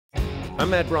I'm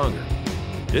Matt Braunger.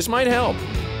 This might help.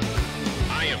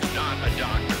 I am not a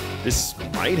doctor. This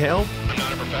might help. I'm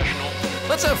not a professional.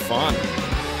 Let's have fun.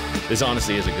 This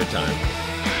honestly is a good time.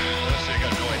 Honestly, I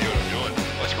got no idea what I'm doing.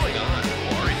 What's going on?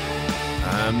 Who are you?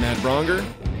 I'm Matt Braunger.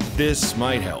 This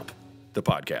might help. The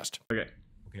podcast. Okay.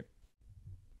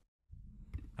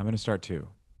 I'm going to start too.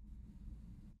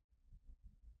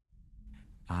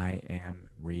 I am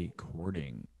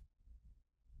recording.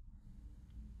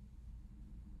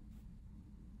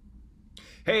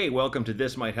 Hey, welcome to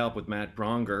This Might Help with Matt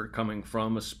Braunger, coming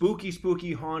from a spooky,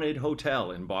 spooky haunted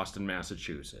hotel in Boston,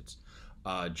 Massachusetts.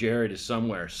 Jared is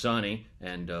somewhere sunny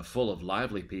and full of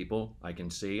lively people, I can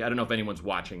see. I don't know if anyone's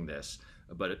watching this,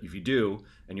 but if you do,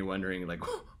 and you're wondering, like,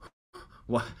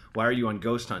 why are you on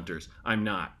Ghost Hunters? I'm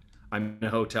not. I'm in a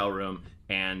hotel room,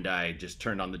 and I just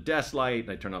turned on the desk light,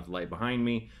 and I turned off the light behind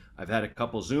me. I've had a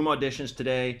couple Zoom auditions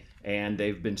today, and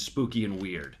they've been spooky and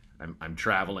weird. I'm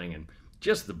traveling, and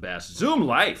just the best. Zoom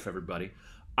life, everybody.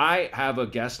 I have a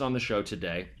guest on the show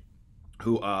today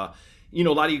who, a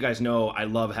lot of you guys know I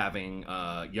love having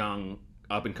young,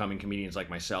 up-and-coming comedians like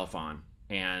myself on.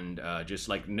 And just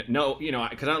like, because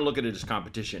I don't look at it as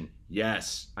competition.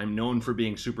 Yes, I'm known for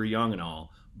being super young and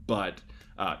all, but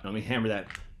let me hammer that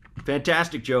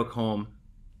fantastic joke home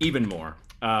even more.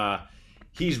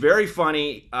 He's very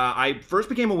funny. I first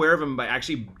became aware of him by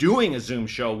actually doing a Zoom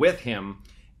show with him,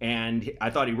 and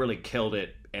I thought he really killed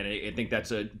it. And I think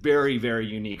that's a very, very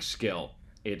unique skill.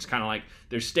 It's kind of like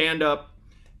there's stand-up,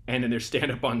 and then there's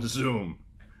stand-up on Zoom.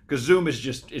 Because Zoom it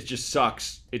just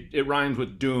sucks. It rhymes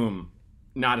with doom,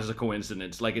 not as a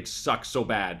coincidence. Like, it sucks so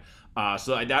bad.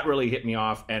 So that really hit me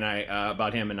off, and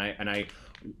about him, and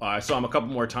I saw him a couple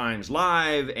more times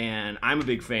live, and I'm a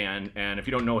big fan. And if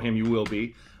you don't know him, you will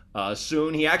be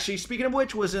soon. He actually, speaking of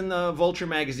which, was in the Vulture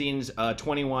magazine's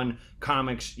 21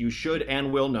 comics you should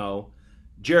and will know.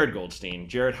 Jared Goldstein.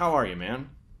 Jared, how are you, man?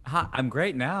 Hi, I'm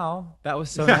great now. That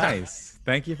was so nice.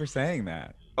 Thank you for saying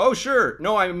that. Oh, sure.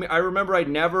 No, I remember I'd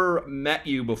never met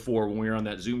you before when we were on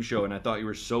that Zoom show, and I thought you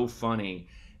were so funny,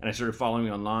 and I started following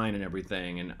you online and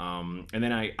everything, and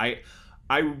then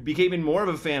I became even more of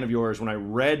a fan of yours when I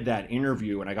read that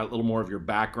interview and I got a little more of your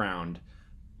background.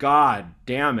 God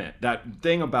damn it. That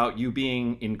thing about you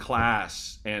being in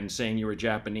class and saying you were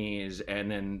Japanese, and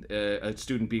then a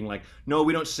student being like, no,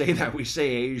 we don't say that, we say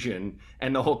Asian.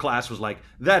 And the whole class was like,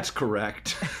 that's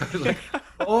correct. I was like,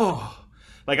 oh.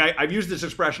 Like, I've used this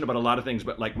expression about a lot of things,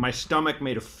 but like my stomach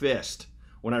made a fist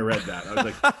when I read that. I was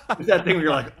like, it's that thing where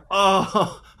you're like,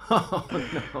 oh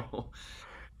no.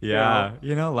 Yeah.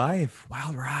 Life,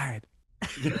 wild ride.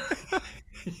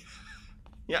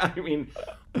 Yeah, I mean,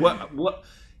 what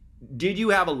did you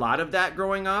have a lot of that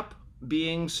growing up,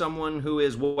 being someone who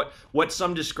is what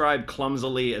some describe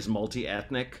clumsily as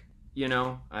multi-ethnic?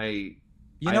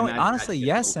 Honestly,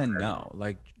 yes and no.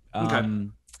 Like, okay.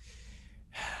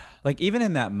 Like, even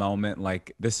in that moment,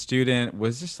 like, the student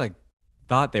was just like,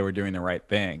 thought they were doing the right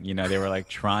thing. They were like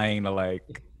trying to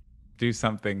like do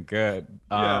something good.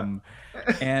 Yeah.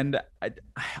 And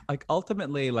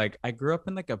ultimately, like, I grew up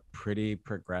in like a pretty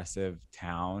progressive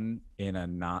town in a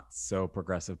not so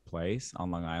progressive place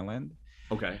on Long Island.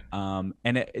 Okay. And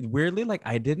it weirdly, like,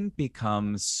 I didn't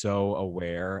become so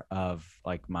aware of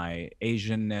like my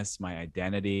Asianness, my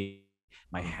identity,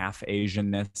 my half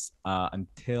Asianness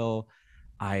until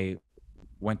I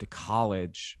went to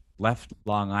college, left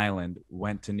Long Island,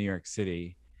 went to New York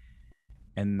City,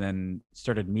 and then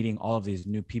started meeting all of these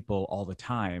new people all the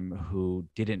time who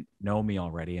didn't know me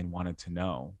already and wanted to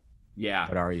know. Yeah.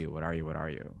 What are you? What are you? What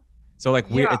are you? So like,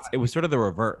 it was sort of the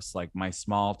reverse. Like, my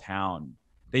small town,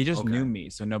 they just knew me,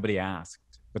 so nobody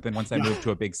asked. But then once I moved to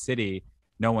a big city,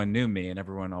 no one knew me, and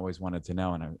everyone always wanted to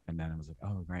know. And then I was like,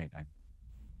 oh, great.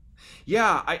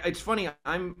 Yeah, it's funny.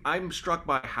 I'm struck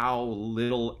by how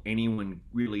little anyone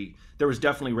really. There was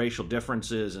definitely racial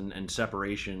differences and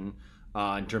separation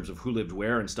in terms of who lived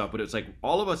where and stuff. But it's like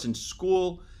all of us in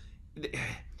school.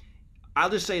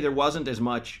 I'll just say there wasn't as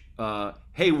much.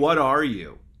 Hey, what are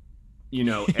you?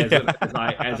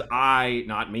 As I,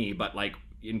 not me, but like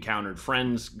encountered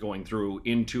friends going through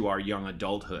into our young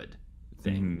adulthood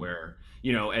thing, where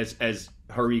as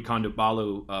Hari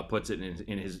Kondabolu puts it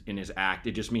in his act,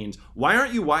 it just means, why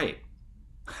aren't you white?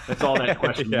 That's all that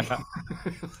question means.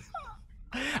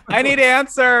 I need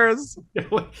answers.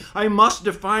 I must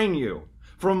define you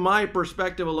from my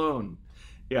perspective alone.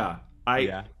 Yeah.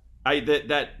 That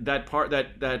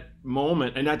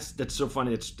moment, and that's so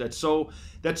funny. That's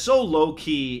so low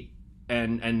key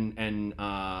and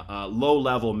low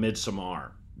level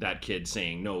Midsommar. That kid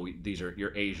saying, no,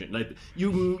 you're Asian. Like,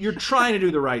 you're trying to do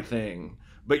the right thing,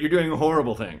 but you're doing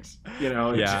horrible things.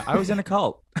 Yeah, I was in a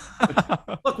cult.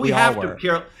 Look, we We all have to were.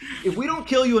 kill. If we don't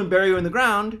kill you and bury you in the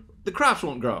ground, the crops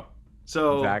won't grow.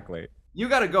 So Exactly. you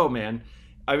got to go, man.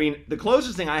 I mean, the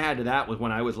closest thing I had to that was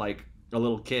when I was like a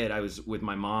little kid. I was with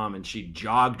my mom, and she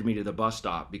jogged me to the bus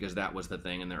stop because that was the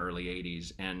thing in the early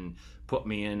 '80s, and put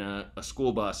me in a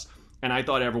school bus. And I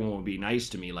thought everyone would be nice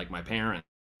to me, like my parents.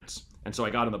 And so I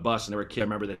got on the bus, and there were kids I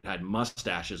remember that had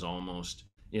mustaches almost.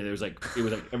 There was like it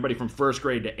was like everybody from first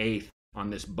grade to eighth on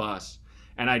this bus,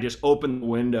 and I just opened the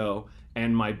window,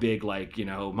 and my big like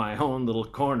my own little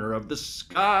corner of the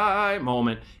sky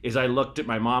moment is I looked at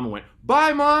my mom and went,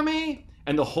 "Bye, mommy,"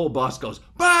 and the whole bus goes,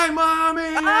 "Bye,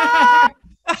 mommy."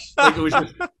 Like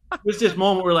it was this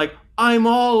moment where like I'm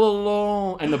all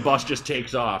alone, and the bus just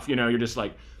takes off. You're just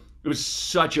like it was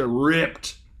such a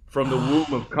ripped from the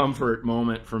womb of comfort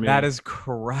moment for me. That is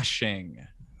crushing.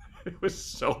 It was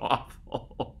so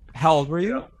awful. How old were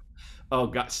you? Oh,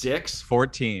 got 6?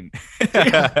 14.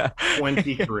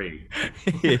 23.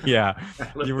 Yeah,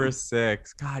 you were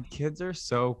 6. God, kids are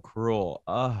so cruel.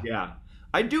 Ugh. Yeah.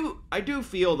 I do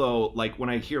feel though, like when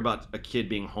I hear about a kid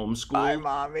being homeschooled,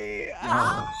 mommy.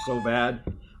 so bad.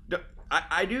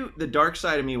 I do the dark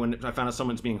side of me when I found out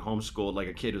someone's being homeschooled, like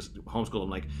a kid is homeschooled. I'm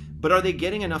like, but are they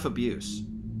getting enough abuse?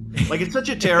 Like it's such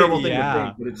a terrible thing to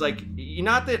think, but it's like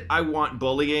not that I want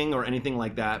bullying or anything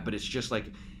like that, but it's just like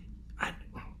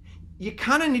you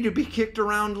kind of need to be kicked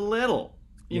around a little.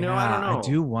 I don't know. I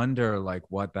do wonder like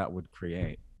what that would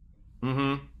create.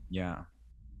 Mm-hmm. Yeah.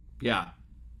 Yeah.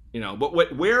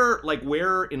 But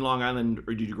where in Long Island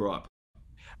or did you grow up?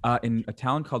 In a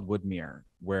town called Woodmere,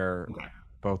 where Okay.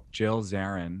 both Jill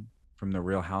Zarin from The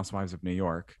Real Housewives of New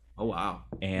York Oh wow.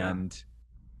 and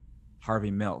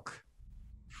Harvey Milk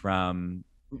from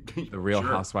The Real Sure.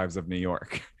 Housewives of New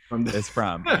York From the, is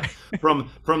from.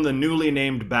 from the newly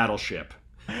named battleship.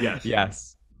 Yes.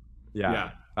 Yes. Yeah.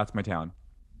 Yeah. That's my town.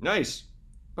 Nice.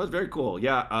 That was very cool.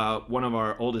 Yeah. One of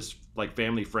our oldest like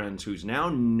family friends who's now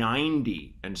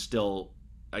 90 and still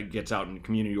gets out and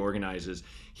community organizes.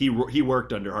 He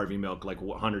worked under Harvey Milk like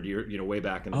 100 years, way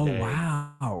back in the day. Oh,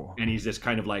 wow. And he's this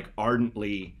kind of like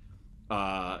ardently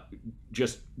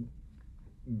just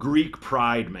Greek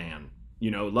pride man.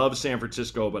 Loves San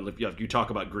Francisco, but if you talk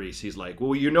about Greece, he's like,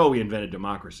 well, we invented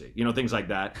democracy. Things like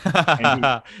that.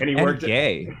 And he worked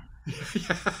gay.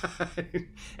 Yeah.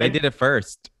 They did it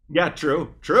first. Yeah,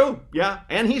 true. Yeah,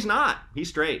 and he's not. He's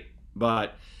straight.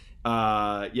 But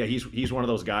yeah, he's one of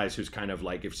those guys who's kind of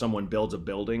like if someone builds a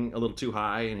building a little too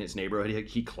high in his neighborhood,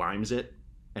 he climbs it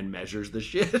and measures the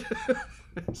shit.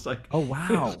 It's like, oh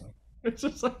wow. It's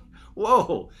just like,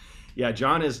 whoa. Yeah,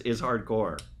 John is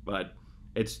hardcore, but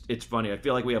it's funny. I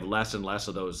feel like we have less and less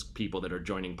of those people that are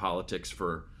joining politics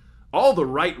for all the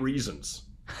right reasons.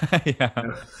 Yeah.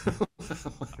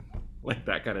 Like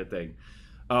that kind of thing.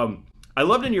 I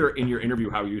loved in your interview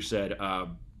how you said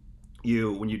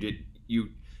when you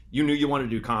knew you wanted to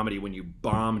do comedy when you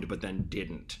bombed but then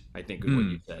didn't. I think is what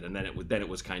you said, and then it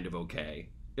was kind of okay.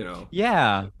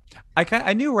 Yeah,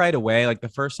 I knew right away. Like the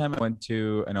first time I went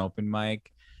to an open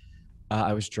mic,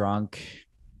 I was drunk,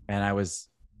 and I was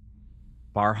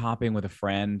bar hopping with a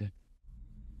friend,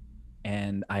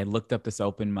 and I looked up this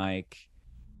open mic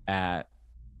at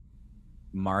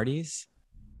Marty's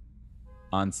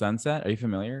on Sunset. Are you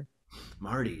familiar?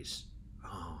 Marty's.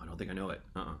 Oh, I don't think I know it.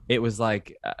 It was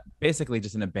like basically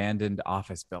just an abandoned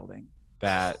office building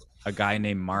that a guy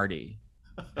named Marty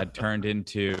had turned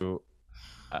into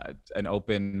an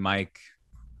open mic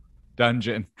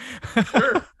dungeon.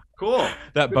 Sure. Cool.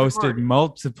 That Good boasted Marty.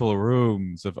 multiple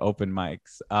rooms of open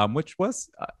mics, which was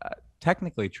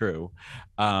technically true.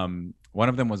 One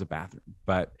of them was a bathroom,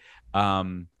 but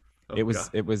it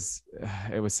was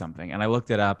something. And I looked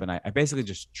it up, and I basically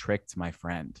just tricked my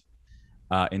friend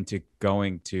into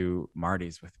going to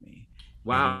Marty's with me.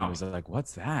 Wow. And I was like,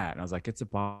 "What's that?" And I was like, "It's a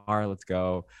bar. Let's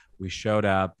go." We showed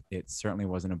up. It certainly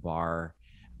wasn't a bar.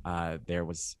 There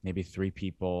was maybe 3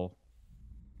 people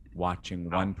watching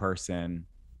one person.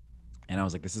 And I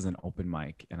was like, this is an open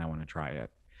mic and I want to try it.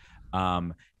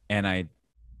 And I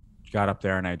got up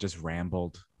there and I just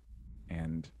rambled,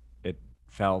 and it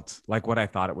felt like what I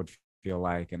thought it would feel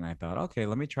like. And I thought, okay,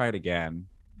 let me try it again,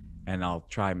 and I'll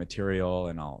try material,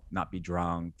 and I'll not be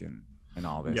drunk and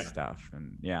all this stuff.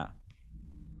 And yeah.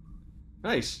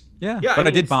 Nice. Yeah. Yeah. But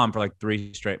I did bomb for like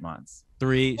 3 straight months.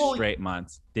 3 Well, straight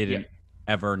months. Didn't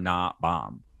ever not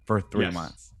bomb for 3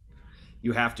 months.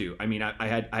 You have to. I mean, I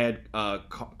had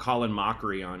Colin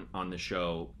Mockery on the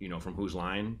show, from Whose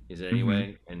Line Is It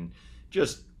Anyway? And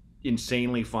just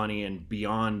insanely funny and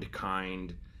beyond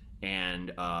kind.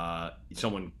 And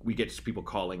we get people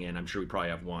calling in. I'm sure we probably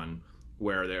have one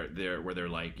where they're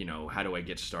like, how do I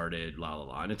get started, la la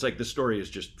la, and it's like the story is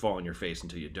just fall on your face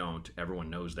until you don't. Everyone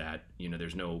knows that.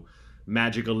 There's no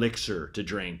magic elixir to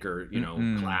drink or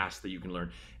class that you can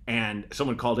learn. And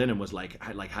someone called in and was like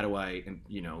how do I, and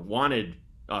wanted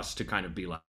us to kind of be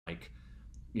like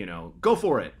go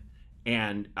for it.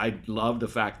 And I love the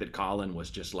fact that Colin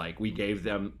was just like, we gave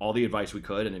them all the advice we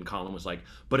could, and then Colin was like,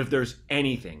 but if there's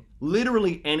anything,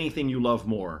 literally anything you love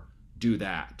more, do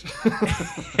that.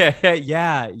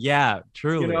 yeah,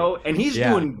 truly. And he's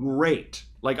doing great.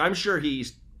 Like, I'm sure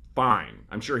he's fine.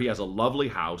 I'm sure he has a lovely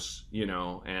house,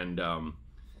 and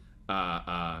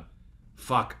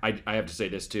fuck, I have to say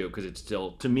this too, because it's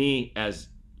still, to me, as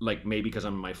like, maybe because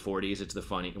I'm in my 40s, it's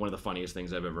one of the funniest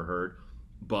things I've ever heard.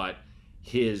 But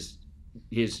he has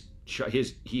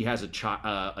a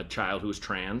child who's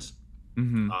trans,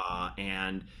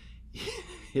 and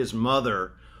his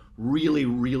mother really,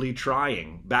 really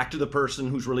trying. Back to the person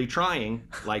who's really trying,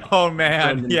 like, oh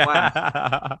man,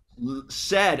 class,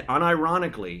 said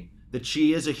unironically that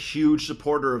she is a huge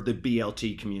supporter of the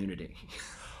BLT community.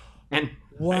 And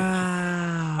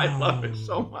wow, I love it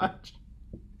so much.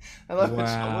 I love it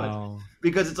so much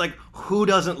because it's like, who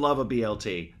doesn't love a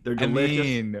BLT? They're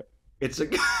delicious.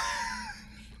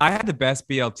 I had the best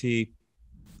BLT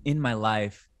in my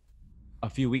life a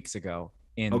few weeks ago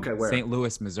in St.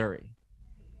 Louis, Missouri.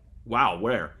 Wow,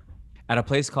 where? At a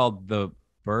place called the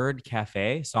Bird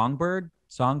Cafe, Songbird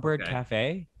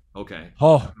Cafe. Okay.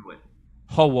 Oh,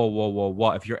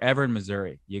 whoa. If you're ever in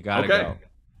Missouri, you gotta go.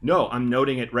 No, I'm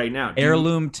noting it right now.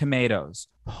 Heirloom tomatoes,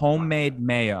 homemade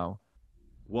mayo.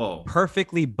 Whoa.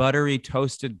 Perfectly buttery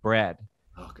toasted bread.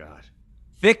 Oh, God.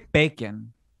 Thick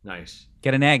bacon. Nice.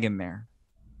 Get an egg in there.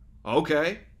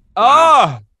 Okay.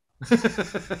 Wow. Oh!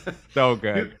 So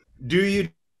good. Do you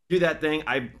do that thing?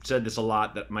 I've said this a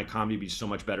lot, that my comedy would be so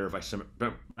much better if I spent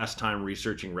less time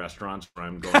researching restaurants where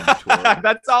I'm going to tour.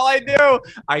 That's all I do.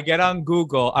 I get on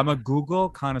Google. I'm a Google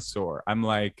connoisseur. I'm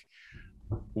like,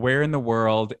 where in the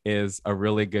world is a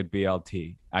really good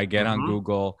BLT? I get on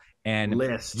Google and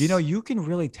lists. You can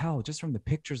really tell just from the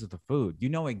pictures of the food. You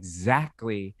know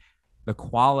exactly the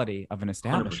quality of an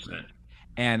establishment. 100%.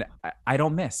 And I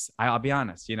don't miss. I'll be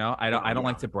honest. I don't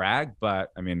like to brag, but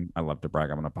I mean, I love to brag.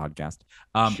 I'm on a podcast.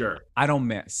 Sure. I don't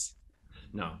miss.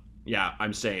 No. Yeah,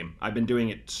 I'm same. I've been doing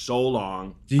it so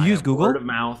long. Do you use Google? Word of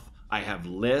mouth. I have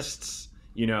lists.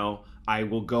 I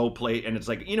will go play, and it's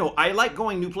like, I like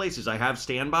going new places. I have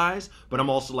standbys, but I'm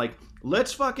also like,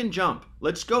 let's fucking jump.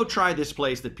 Let's go try this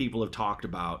place that people have talked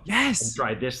about. Yes. And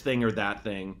try this thing or that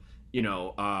thing.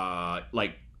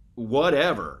 Like,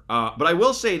 whatever. But I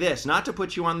will say this, not to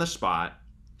put you on the spot.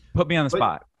 Put me on the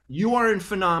spot. You are in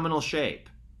phenomenal shape,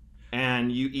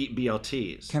 and you eat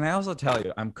BLTs. Can I also tell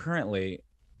you, I'm currently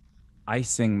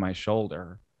icing my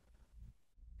shoulder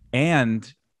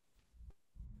and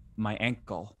my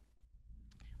ankle.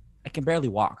 I can barely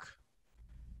walk.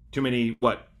 Too many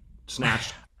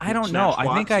snatched? I don't know.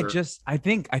 I think I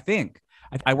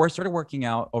started working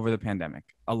out over the pandemic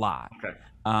a lot. Okay.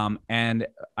 And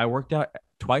I worked out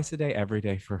twice a day, every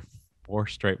day for 4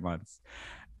 straight months.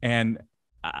 And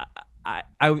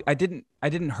I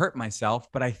didn't hurt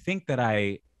myself, but I think that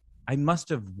I must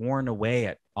have worn away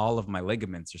at all of my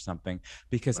ligaments or something,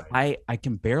 because I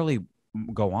can barely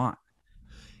go on.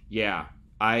 Yeah.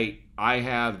 I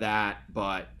have that,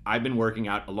 but I've been working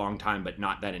out a long time, but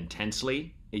not that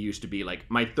intensely. It used to be like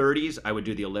my 30s, I would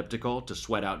do the elliptical to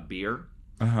sweat out beer.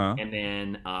 And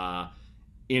then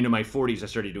into my 40s, I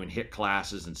started doing HIIT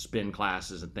classes and spin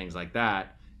classes and things like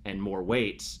that, and more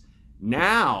weights.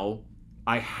 Now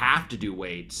I have to do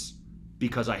weights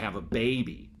because I have a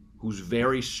baby who's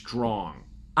very strong.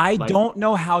 I don't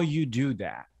know how you do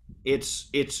that.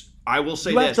 I will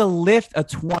say you have to lift a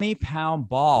 20-pound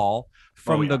ball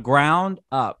from the ground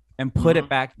up and put it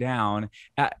back down.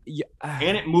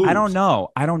 And it moves. I don't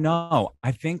know.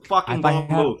 I think fucking ball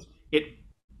moves.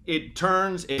 It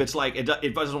turns. If it's like it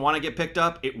doesn't want to get picked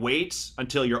up, it waits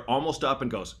until you're almost up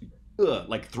and goes,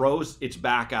 like throws its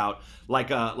back out like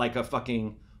a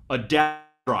fucking death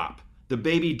drop. The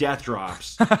baby death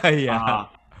drops. Yeah.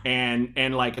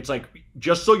 And like it's like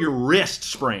just so your wrist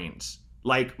sprains.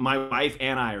 Like my wife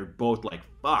and I are both like,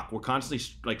 fuck, we're constantly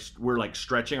we're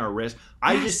stretching our wrist.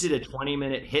 I just did a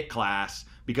 20-minute HIIT class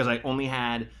because I only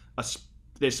had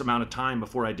this amount of time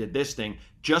before I did this thing,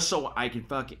 just so I can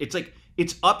it's like,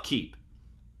 it's upkeep.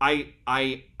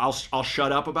 I'll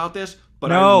shut up about this, but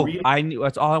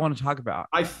that's all I want to talk about.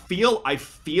 I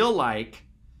feel like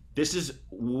this is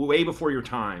way before your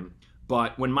time,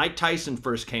 but when Mike Tyson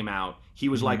first came out, he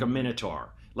was like a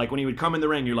minotaur. Like when he would come in the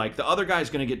ring, you're like, the other guy's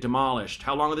going to get demolished.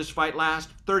 How long will this fight last?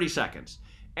 30 seconds.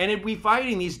 and it'd be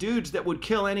fighting these dudes that would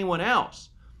kill anyone else.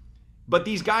 But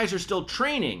these guys are still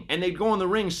training, and they'd go in the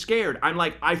ring scared. I'm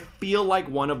like, I feel like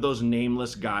one of those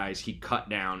nameless guys he cut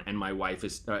down, and my wife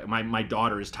is my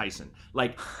daughter is Tyson.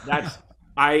 Like that's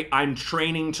I'm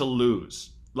training to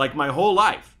lose. Like my whole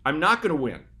life, I'm not gonna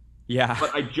win. Yeah.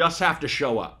 But I just have to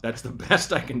show up. That's the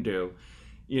best I can do.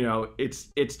 You know, it's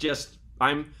just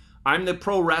I'm the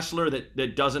pro wrestler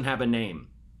that doesn't have a name.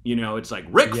 You know, it's like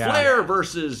Ric Flair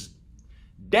versus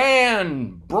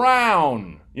Dan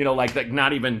Brown. You know, like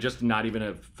not even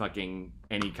a fucking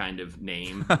any kind of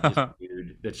name. Just a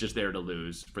dude that's just there to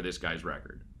lose for this guy's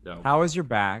record. So How is your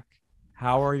back?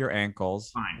 How are your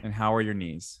ankles? Fine. And how are your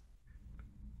knees?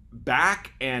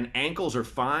 Back and ankles are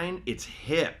fine. It's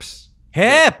hips.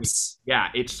 Hips. Yeah,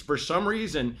 it's for some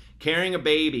reason carrying a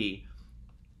baby.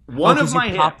 One of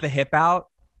my pop hips. the hip out.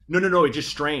 No. It just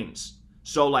strains.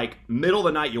 So like middle of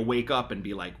the night, you'll wake up and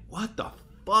be like, "What the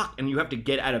fuck?" And you have to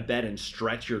get out of bed and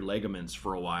stretch your ligaments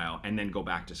for a while, and then go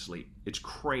back to sleep. It's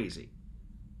crazy.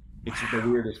 It's the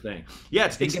weirdest thing. Yeah,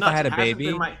 it's nuts. I had a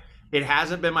baby. It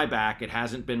hasn't been my back. It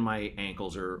hasn't been my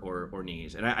ankles or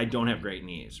knees. And I don't have great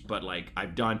knees, but like I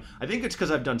think it's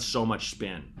because I've done so much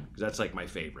spin, because that's like my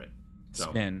favorite. So.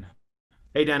 Spin.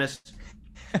 Hey, Dennis.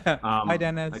 Hi,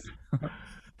 Dennis.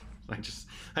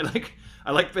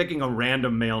 I like picking a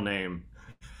random male name.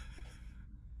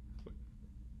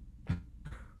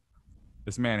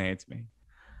 This man hates me.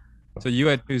 So you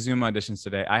had 2 Zoom auditions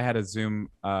today. I had a Zoom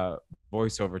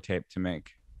voiceover tape to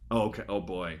make. Oh, okay. Oh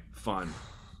boy, fun.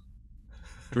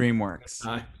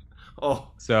 DreamWorks.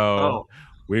 So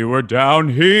we were down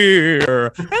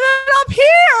here and then up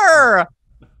here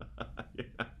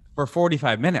yeah. for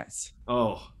 45 minutes.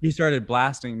 Oh, He started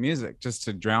blasting music just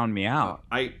to drown me out.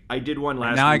 I did one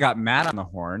last. Now week. I got mad on the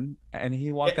horn, and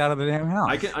he walked out of the damn house.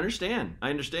 I can understand.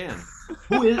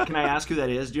 Who is? Can I ask who that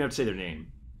is? Do you have to say their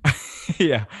name?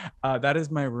 Yeah, that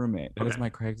is my roommate. That is my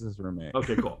Craigslist roommate.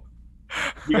 Okay, cool.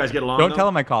 You guys get along? Don't though? tell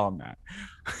him I call him that.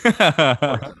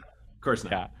 Of course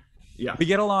not. Yeah. We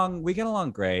get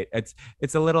along great.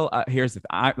 It's a little here's the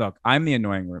look, I'm the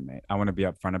annoying roommate. I want to be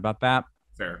upfront about that.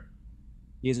 Fair.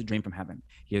 He is a dream from heaven.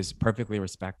 He is perfectly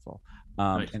respectful.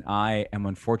 Nice. And I am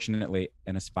unfortunately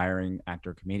an aspiring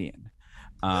actor comedian,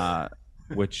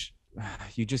 which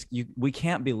we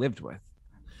can't be lived with.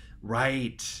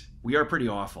 Right. We are pretty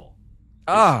awful.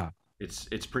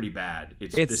 It's pretty bad.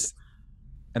 It's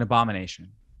an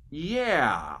abomination.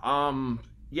 Yeah.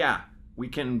 Yeah. We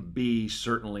can be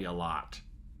certainly a lot,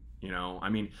 you know. I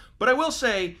mean, but I will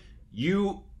say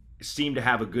you seem to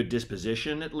have a good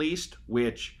disposition, at least,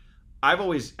 which I've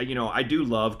always, you know, I do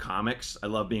love comics. I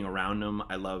love being around them.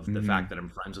 I love the fact that I'm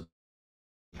friends with.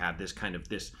 Have this kind of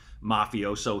this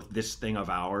mafioso, this thing of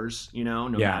ours, you know,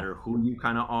 no matter who you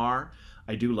kind of are.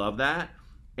 I do love that.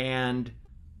 And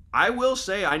I will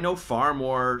say I know far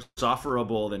more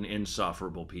sufferable than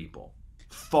insufferable people.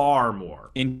 Far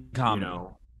more. In comedy. You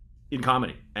know, in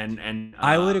comedy. And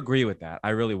I would agree with that. I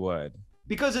really would.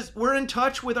 Because we're in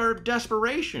touch with our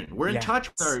desperation. We're in touch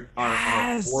with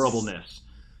our horribleness.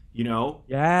 You know?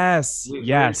 Yes.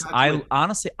 I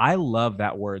honestly, I love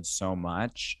that word so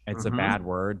much. It's a bad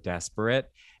word, desperate.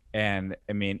 And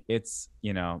I mean, it's,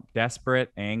 you know,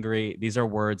 desperate, angry. These are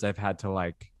words I've had to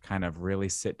like kind of really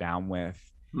sit down with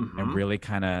and really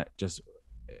kind of just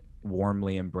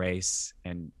warmly embrace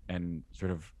and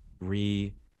sort of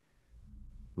relearn,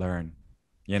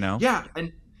 you know? Yeah.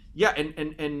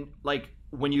 And like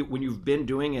when you've been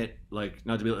doing it, like,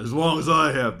 not to be as long as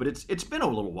I have, but it's been a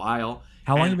little while.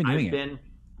 How long have you been doing it?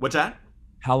 What's that?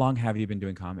 How long have you been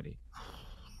doing comedy?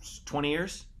 20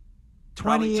 years.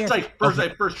 20 years. Since I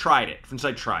first tried it. Since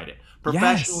I tried it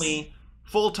professionally,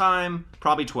 full time,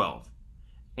 probably 12.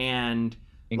 And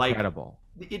incredible.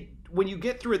 Like when you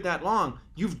get through it that long,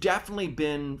 you've definitely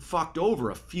been fucked over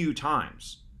a few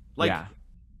times. Like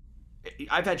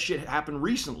I've had shit happen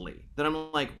recently that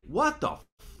I'm like, what the,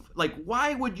 like,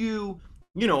 why would you,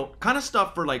 you know, kind of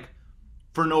stuff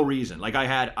for no reason. Like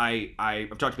I've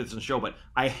talked about this on the show, but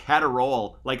I had a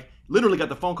role, like literally got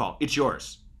the phone call, it's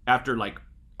yours, after like,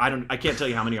 I can't tell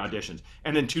you how many auditions.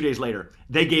 And then 2 days later,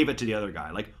 they gave it to the other guy.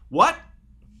 Like, what?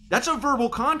 That's a verbal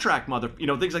contract, you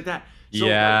know, things like that. So,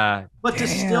 yeah. But to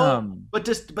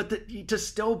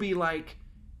still be like,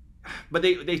 but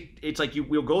it's like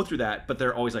we'll go through that, but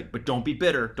they're always like, but don't be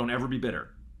bitter. Don't ever be bitter.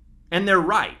 And they're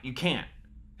right. You can't,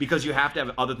 because you have to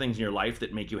have other things in your life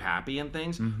that make you happy and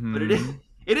things. But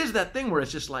it is that thing where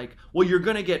it's just like, well, you're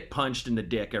going to get punched in the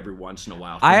dick every once in a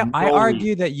while. I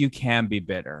argue that you can be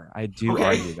bitter. I do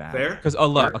argue that. Fair. Because,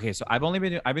 look, okay, so I've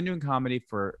been doing comedy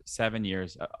for 7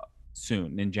 years.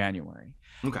 soon in January.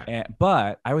 Okay.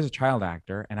 But I was a child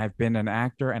actor, and I've been an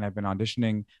actor, and I've been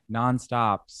auditioning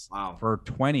nonstops Wow. for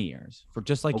 20 years, for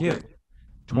just like Okay. you,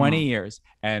 20 years.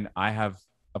 And I've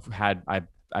had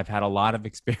a lot of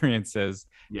experiences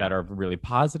Yeah. that are really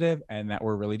positive and that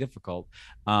were really difficult.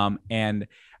 And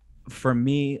for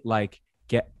me, like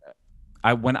get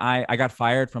when I got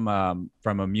fired from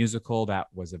a musical that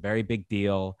was a very big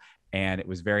deal, and it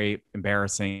was very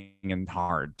embarrassing and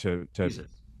hard Jesus.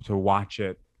 to watch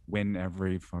it win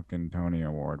every fucking Tony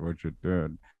Award, which it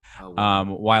did. Oh wow.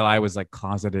 While I was like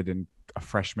closeted and a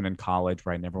freshman in college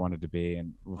where I never wanted to be,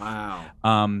 and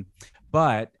Wow.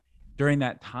 but during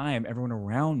that time, everyone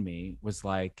around me was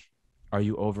like, "Are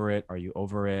you over it? Are you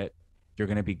over it? You're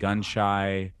gonna be gun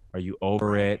shy. Are you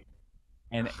over Right. it?"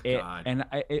 And God.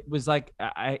 it was like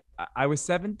I was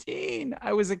 17.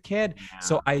 I was a kid, Yeah.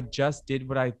 so I just did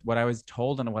what I was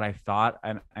told and what I thought,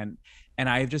 and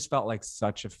I just felt like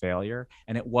such a failure.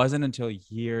 And it wasn't until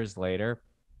years later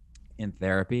in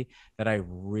therapy that I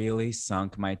really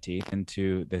sunk my teeth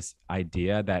into this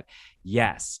idea that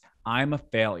yes, I'm a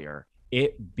failure.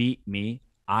 It beat me.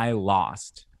 I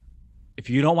lost. If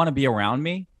you don't want to be around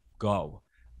me, go.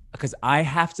 Because I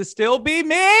have to still be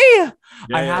me.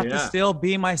 I have to still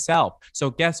be myself. So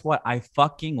guess what? I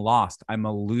fucking lost. I'm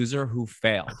a loser who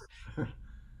failed.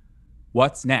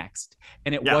 What's next?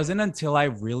 And it wasn't until I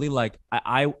really like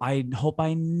I hope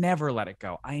I never let it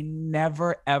go. I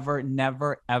never ever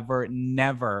never ever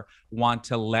never want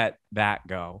to let that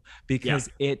go, because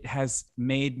it has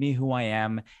made me who I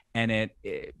am, and it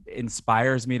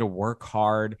inspires me to work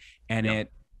hard, and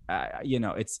it you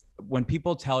know, it's when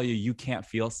people tell you you can't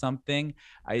feel something,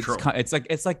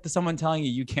 it's like someone telling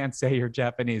you can't say you're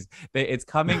Japanese. It's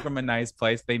coming from a nice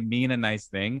place. They mean a nice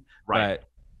thing, but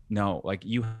no, like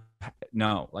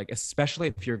like especially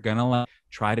if you're gonna like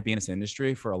try to be in this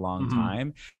industry for a long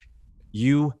time,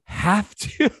 you have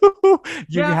to.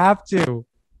 You have to.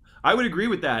 I would agree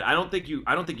with that. I don't think you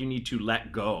need to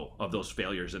let go of those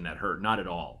failures and that hurt. Not at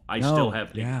all. I still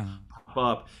have things pop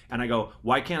up, and I go,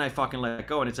 why can't I fucking let it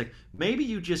go? And it's like, maybe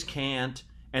you just can't,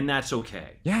 and that's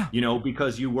okay. Yeah. You know,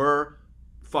 because you were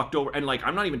fucked over. And like,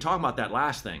 I'm not even talking about that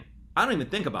last thing. I don't even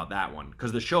think about that one,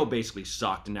 because the show basically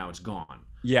sucked and now it's gone.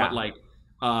 Yeah. But like,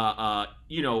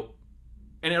 you know,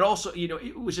 and it also, you know,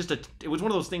 it was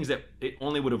one of those things that it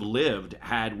only would have lived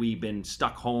had we been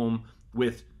stuck home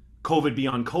with COVID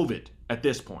beyond COVID at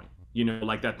this point. You know,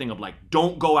 like that thing of like,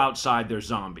 don't go outside, there's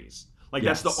zombies. Like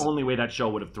that's the only way that show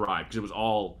would have thrived, because it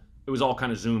was all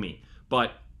kind of zoomy.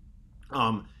 But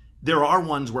there are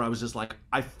ones where I was just like,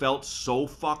 I felt so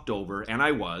fucked over, and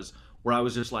I was, where I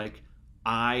was just like,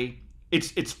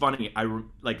 it's funny. I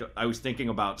was thinking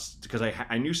about, because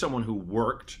I knew someone who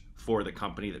worked for the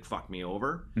company that fucked me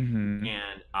over,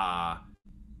 and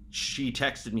she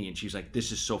texted me and she's like,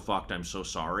 "This is so fucked. I'm so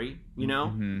sorry." You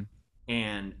know,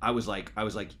 and I was like,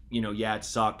 you know, yeah, it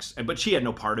sucks. But she had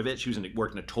no part of it. She was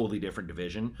working a totally different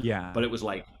division. Yeah. But it was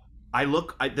like,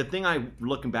 the thing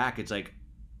looking back, it's like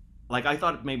I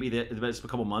thought maybe that it was a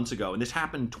couple months ago, and this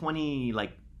happened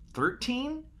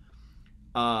 2013.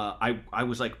 I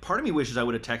was like, part of me wishes I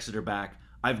would have texted her back.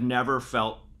 I've never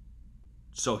felt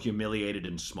so humiliated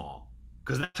and small,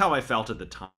 because that's how I felt at the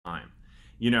time,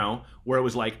 you know, where it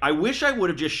was like, I wish I would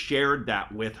have just shared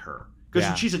that with her,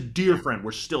 because she's a dear friend.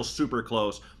 We're still super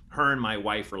close. Her and my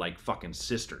wife are like fucking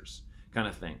sisters kind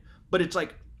of thing. But it's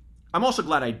like, I'm also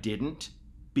glad I didn't,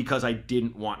 because I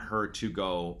didn't want her to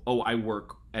go, oh, I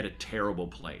work at a terrible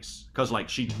place, because like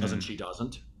she doesn't,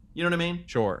 you know what I mean?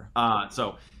 Sure.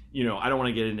 So, you know, I don't want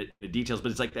to get into the details,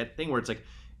 but it's like that thing where it's like,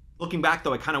 looking back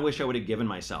though, I kind of wish I would have given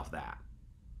myself that.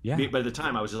 Yeah. But at the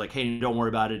time I was just like, hey, don't worry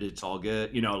about it. It's all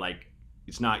good. You know, like,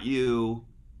 it's not you,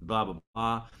 blah, blah,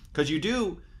 blah. Because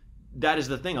that is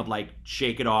the thing of like,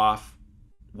 shake it off,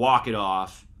 walk it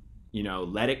off, you know,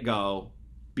 let it go,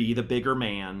 be the bigger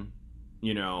man,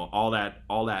 you know, all that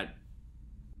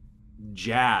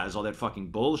jazz, all that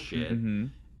fucking bullshit.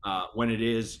 When it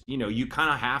is, you know, you kind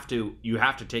of have to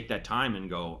take that time and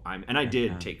go, I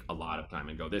did take a lot of time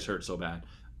and go, this hurts so bad,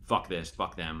 fuck this,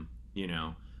 fuck them, you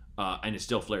know, and it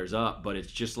still flares up. But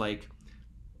it's just like,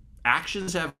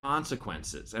 actions have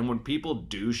consequences, and when people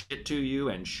do shit to you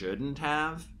and shouldn't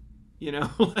have, you know,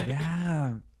 like,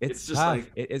 it's just tough.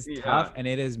 like, it is tough, and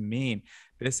it is mean.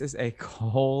 This is a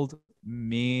cold,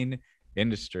 mean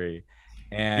industry.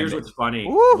 And here's what's funny.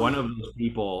 Woo! One of those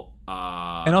people,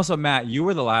 and also, Matt, you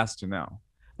were the last to know.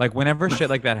 Like, whenever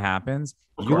shit like that happens,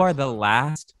 you are the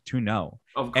last to know.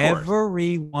 Of course.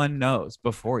 Everyone knows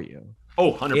before you.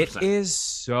 Oh, 100%. It is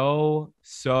so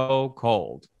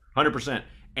cold. 100%.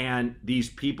 And these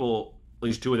people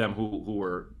least two of them who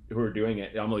were doing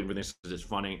it. I'm even this is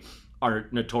funny. Are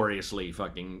notoriously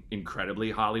fucking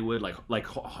incredibly Hollywood, like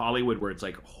Hollywood, where it's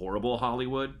like horrible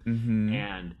Hollywood. Mm-hmm.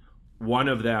 And one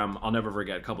of them, I'll never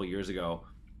forget. A couple of years ago,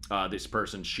 this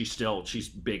person, she's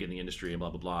big in the industry and blah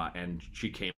blah blah, and she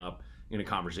came up in a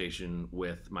conversation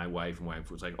with my wife, and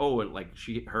wife was like, oh, like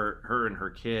her and her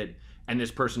kid, and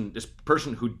this person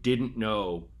who didn't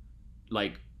know,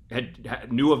 like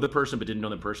knew of the person but didn't know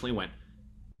them personally, went,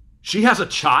 she has a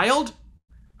child.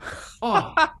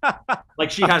 Oh, like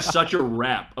she has such a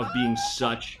rep of being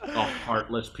such a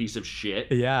heartless piece of shit,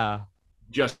 Yeah.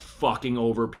 just fucking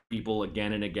over people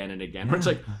again and again and again. Where it's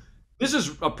Yeah. like, this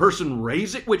is a person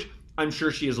raising, which I'm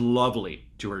sure she is lovely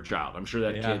to her child. I'm sure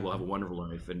that Yeah. kid will have a wonderful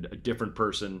life and a different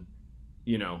person,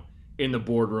 you know, in the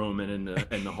boardroom and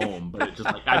in the home. But it's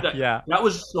just like Yeah. that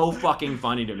was so fucking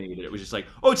funny to me that it was just like,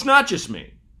 oh, it's not just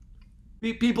me.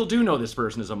 People do know this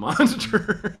person is a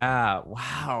monster. Ah,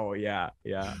 wow. Yeah.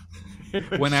 Yeah.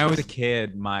 It When was I was a just-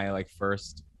 kid, my like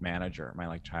first manager, my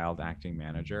like child acting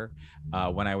manager,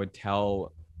 when I would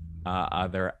tell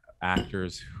other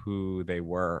actors who they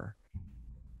were,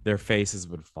 their faces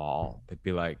would fall. They'd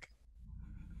be like,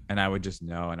 and I would just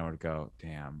know, and I would go,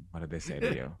 "Damn, what did they say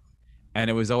to you?" And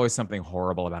it was always something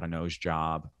horrible about a nose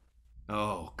job.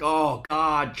 oh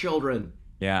God, children.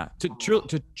 Yeah,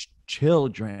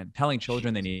 children, telling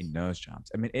children they need nose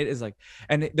jobs. I mean, it is like,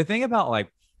 and the thing about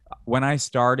like when I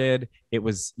started, it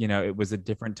was, it was a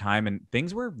different time and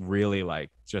things were really like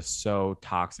just so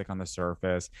toxic on the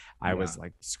surface. I Yeah. was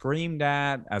like screamed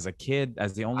at as a kid,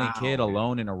 as the only kid Wow, man.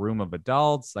 alone in a room of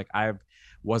adults. Like I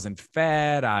wasn't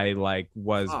fed. I like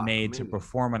was Fuck made to me.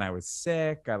 perform when I was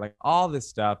sick. I like all this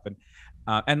stuff.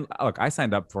 And look, I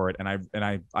signed up for it and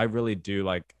I really do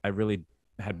like, I really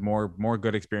had more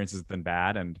good experiences than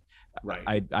bad. And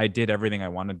Right. I did everything I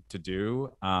wanted to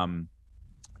do.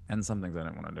 And some things I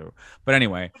didn't want to do. But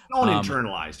anyway, Don't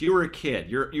internalize. You were a kid.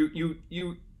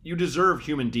 You deserve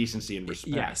human decency and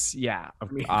respect. yes, yeah, I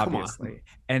mean, come on. obviously.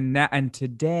 And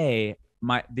today,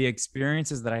 the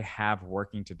experiences that I have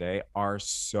working today are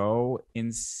so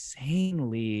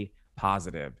insanely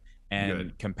positive and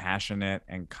Good. compassionate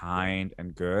and kind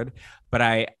and good. But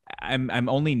I'm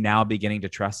only now beginning to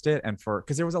trust it. And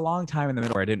because there was a long time in the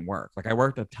middle where I didn't work. Like I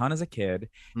worked a ton as a kid,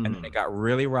 and then it Mhm. got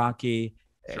really rocky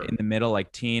Sure. in the middle,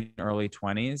 like teen, early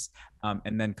 20s.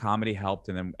 And then comedy helped,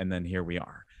 and then here we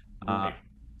are. Right.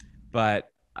 But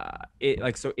it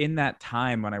like, so in that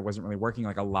time when I wasn't really working,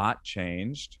 like a lot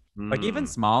changed. Like even Mm.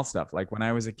 small stuff. Like when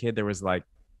I was a kid, there was like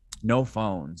no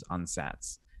phones on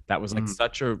sets. That was like Mm.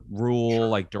 such a rule. Sure.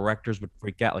 Like directors would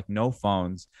freak out, like no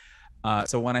phones.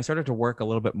 So when I started to work a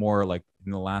little bit more, like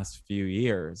in the last few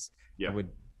years, I Yeah. would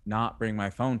not bring my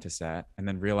phone to set, and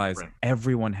then realize Right.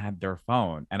 everyone had their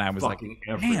phone, and I was like, Fucking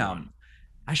damn, everyone.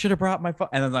 I should have brought my phone.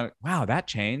 And then like, wow, that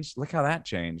changed. Look how that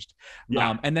changed.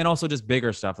 Yeah. And then also just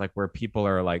bigger stuff, like where people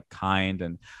are like kind,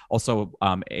 and also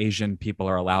Asian people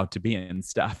are allowed to be in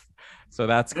stuff. So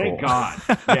that's cool. Thank God.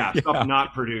 Yeah. Yeah. Stuff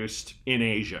not produced in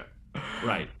Asia.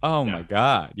 Right. Oh Yeah. my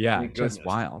God. Yeah. Thank Just goodness.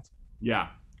 wild. Yeah.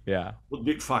 Yeah. Well,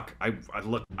 fuck. I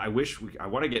look. I wish I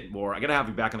want to get more. I gotta have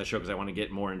you back on the show because I want to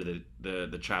get more into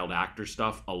the child actor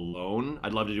stuff alone.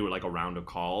 I'd love to do like a round of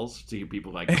calls, see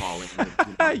people like calling.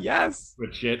 Yes.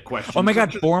 With shit questions. Oh my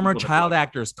God. Just Former people that child like-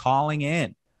 actors calling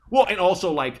in. Well, and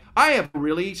also like I have a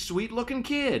really sweet looking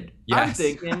kid. I'm Yes.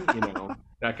 thinking,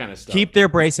 that kind of stuff. Keep their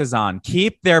braces on.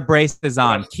 Keep their braces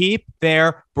on. Yes. Keep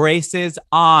their braces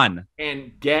on.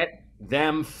 and get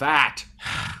them fat.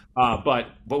 But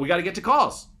we got to get to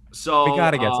calls. So We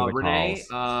gotta get to the Renee,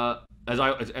 calls. as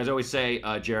I always say,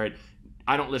 Jared,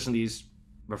 I don't listen to these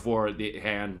before the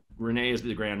hand. Renee is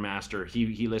the grandmaster.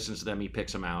 He listens to them. He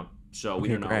picks them out. So we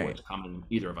Okay, don't know great. what's coming,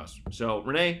 either of us. So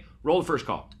Renee, roll the first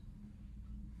call.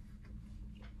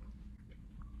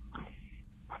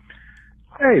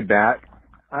 Hey, Bat.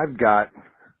 I've got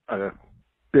a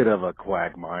bit of a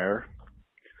quagmire.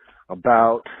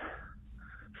 About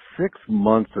 6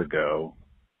 months ago,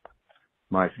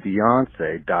 my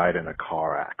fiance died in a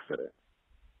car accident,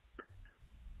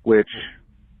 which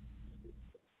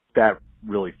that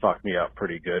really fucked me up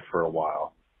pretty good for a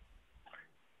while.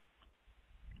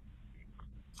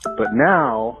 But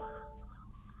now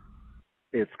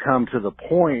it's come to the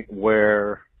point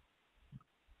where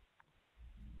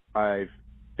I've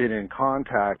been in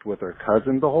contact with her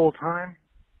cousin the whole time,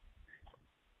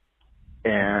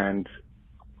 and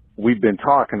we've been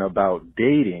talking about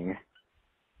dating,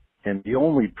 and the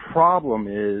only problem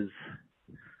is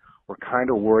we're kind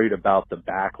of worried about the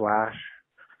backlash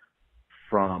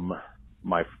from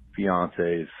my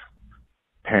fiance's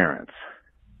parents.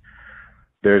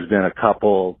 there's been a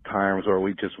couple times where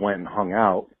we just went and hung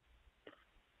out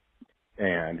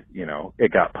and, you know,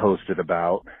 it got posted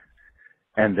about.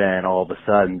 And then all of a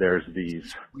sudden there's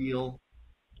these Real.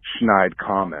 snide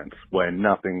comments when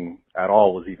nothing at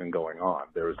all was even going on.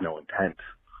 There was no intent.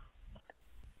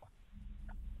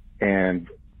 And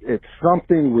it's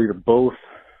something we're both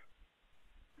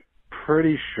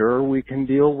pretty sure we can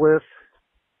deal with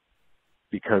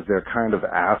because they're kind of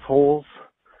assholes.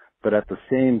 But at the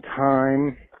same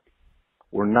time,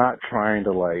 we're not trying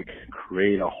to like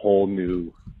create a whole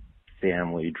new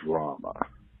family drama.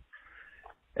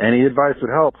 Any advice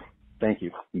would help. Thank you.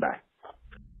 Bye.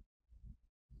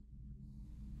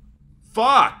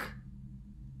 Fuck.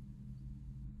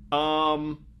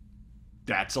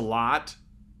 That's a lot.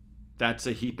 That's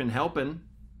a heaping helping.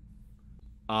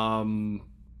 I'll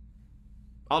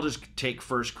just take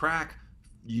first crack.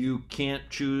 You can't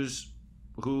choose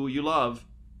who you love,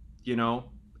 you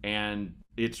know, and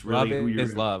it's really Love who you're.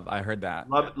 is love. I heard that.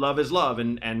 Love is love,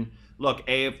 and look,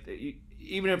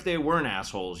 even if they weren't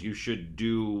assholes, you should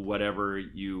do whatever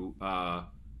you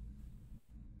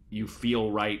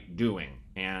feel right doing,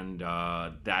 and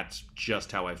that's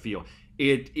just how I feel.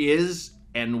 It is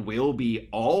and will be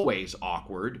always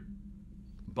awkward,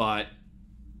 but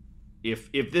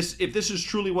if this is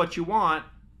truly what you want,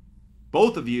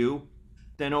 both of you,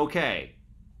 then okay.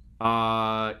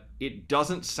 It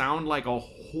doesn't sound like a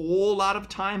whole lot of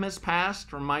time has passed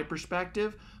from my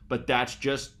perspective, but that's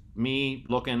just me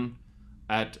looking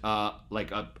at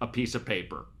like a piece of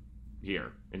paper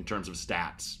here in terms of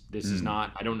stats. This is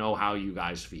not, I don't know how you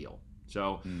guys feel.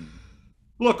 So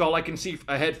look, all I can see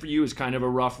ahead for you is kind of a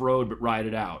rough road, but ride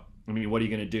it out. I mean, what are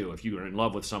you going to do? If you're in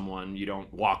love with someone, you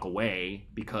don't walk away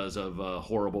because of a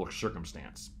horrible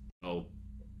circumstance. So,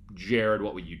 Jared,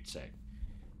 what would you say?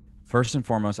 First and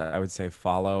foremost, I would say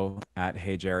follow at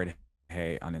Hey Jared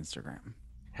Hey on Instagram.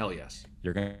 Hell yes.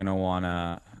 You're going to want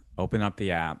to open up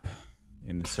the app.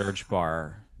 In the search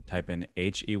bar, type in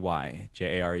HEY,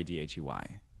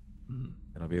 JAREDHEY.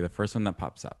 It'll be the first one that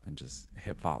pops up, and just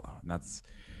hit follow. And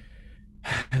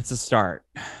that's a start.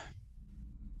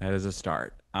 That is a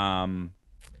start.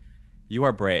 You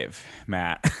are brave,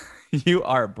 Matt. You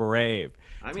are brave.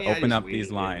 I mean, to open up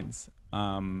these lines.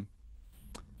 I'm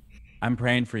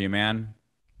praying for you, man.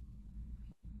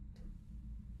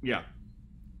 Yeah.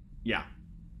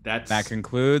 That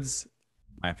concludes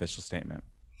my official statement.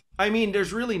 I mean,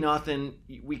 there's really nothing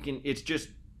we can. It's just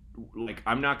like,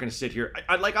 I'm not going to sit here.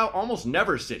 I'll almost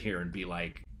never sit here and be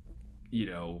like, you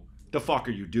know, the fuck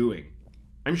are you doing?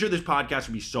 I'm sure this podcast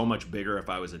would be so much bigger if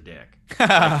I was a dick.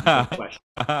 Like, no question.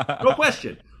 No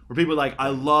question. Where people are like, I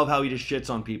love how he just shits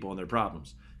on people and their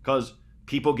problems. Because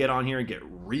people get on here and get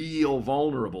real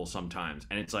vulnerable sometimes.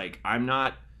 And it's like, I'm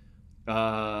not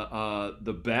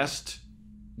the best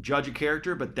judge of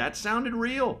character, but that sounded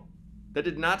real. That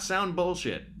did not sound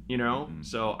bullshit, you know?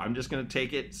 So I'm just going to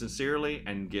take it sincerely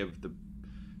and give the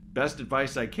best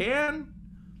advice I can.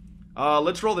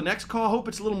 Let's roll the next call. Hope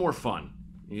it's a little more fun.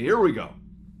 Here we go.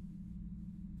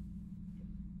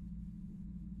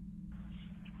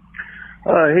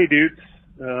 Hey, dudes.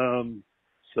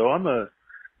 So I'm a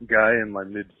guy in my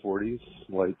mid-40s,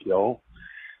 like y'all.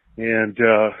 And,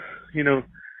 you know,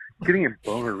 getting a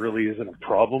boner really isn't a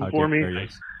problem for me.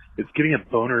 It's getting a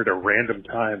boner at a random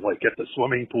time, like at the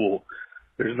swimming pool.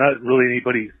 There's not really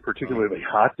anybody particularly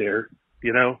hot there,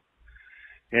 you know?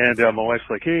 And my wife's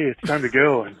like, hey, it's time to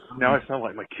go. And now I sound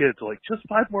like my kids, like, just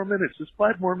 5 more minutes, just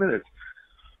 5 more minutes.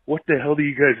 What the hell do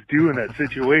you guys do in that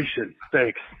situation?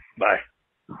 Thanks. Bye.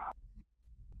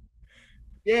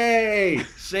 Yay!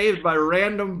 Saved by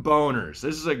random boners.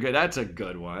 That's a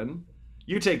good one.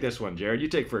 You take this one, Jared. You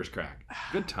take first crack.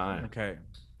 Good time. Okay.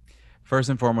 First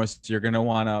and foremost, you're going to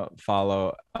want to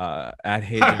follow at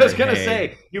Hey I was Jared going to Hey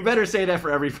say, you better say that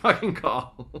for every fucking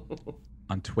call.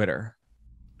 on Twitter.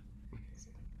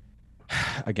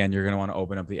 Again, you're going to want to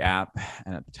open up the app,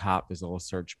 and at the top, there's a little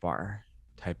search bar.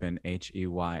 Type in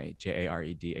HEY,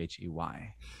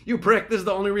 JAREDHEY. You prick. This is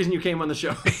the only reason you came on the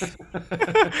show.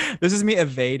 This is me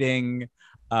evading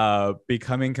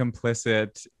becoming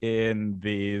complicit in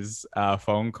these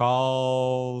phone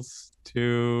calls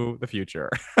to the future.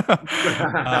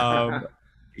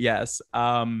 Yes.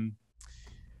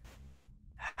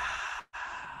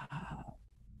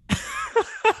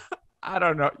 I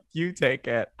don't know. You take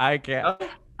it. I can't.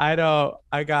 I don't.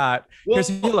 I got. Here's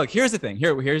the thing.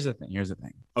 Here's the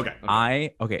thing.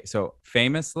 Okay. So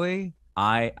famously,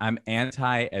 I'm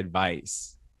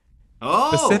anti-advice.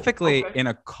 Oh, Specifically in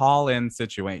a call-in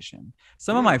situation.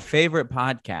 Some of my favorite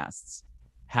podcasts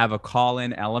have a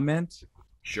call-in element.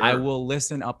 Sure. I will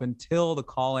listen up until the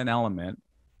call-in element,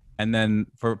 and then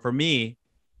for me,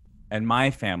 and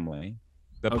my family,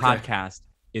 the Okay. podcast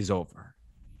is over.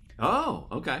 Oh,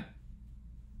 okay.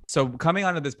 So coming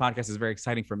onto this podcast is very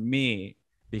exciting for me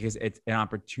because it's an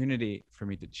opportunity for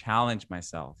me to challenge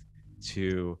myself,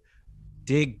 to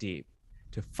dig deep,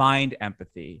 to find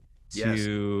empathy, Yes.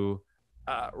 to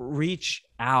reach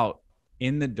out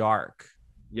in the dark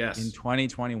Yes. in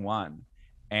 2021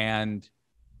 and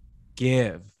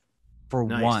give for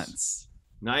Nice. once.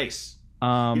 Nice.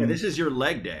 Yeah, this is your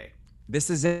leg day. This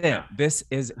is it. Yeah. This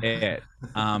is it.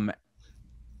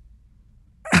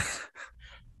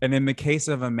 And in the case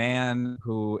of a man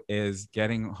who is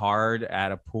getting hard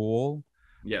at a pool,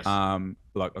 Yes.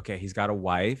 look, okay, he's got a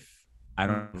wife. I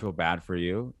don't feel bad for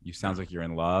you. You sounds like you're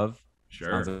in love.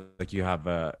 Sure. Sounds like you've got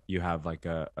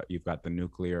the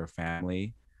nuclear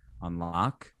family on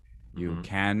lock. You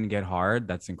can get hard.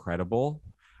 That's incredible.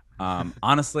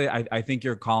 Honestly, I think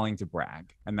you're calling to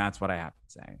brag, and that's what I have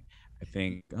to say. I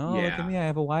think, look at me, I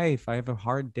have a wife. I have a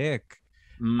hard dick.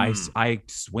 I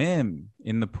swim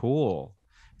in the pool.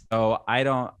 So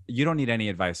you don't need any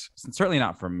advice. Certainly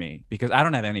not from me, because I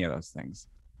don't have any of those things.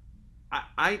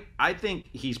 I think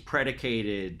he's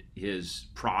predicated his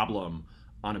problem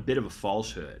on a bit of a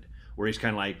falsehood, where he's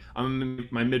kind of like, I'm in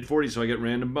my mid 40s, so I get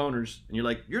random boners. And you're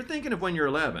like, you're thinking of when you're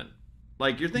 11.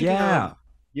 Like, you're thinking of,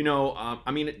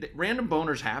 I mean, random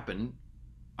boners happen.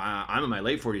 I'm in my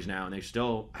late 40s now, and they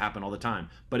still happen all the time.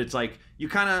 But it's like, you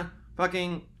kind of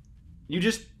fucking, you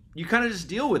kind of just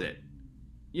deal with it.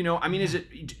 You know, I mean,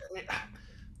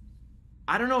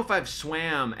 I don't know if I've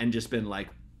swam and just been like,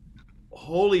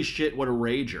 holy shit, what a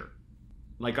rager.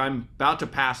 Like, I'm about to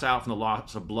pass out from the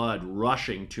loss of blood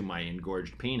rushing to my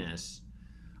engorged penis.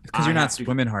 Because you're not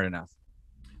swimming hard enough.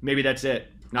 Maybe that's it.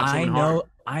 Not swimming hard.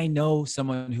 I know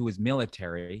someone who was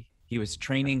military. He was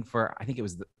training for, I think it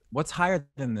was, what's higher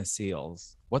than the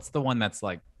SEALs? What's the one that's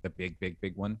like the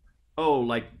big one? Oh,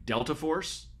 like Delta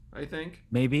Force, I think.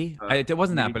 Maybe. It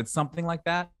wasn't that, but it's something like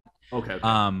that. Okay.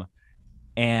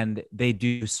 And they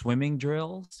do swimming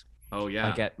drills. Oh yeah.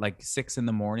 Like at like 6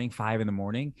 a.m, 5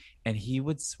 a.m, and he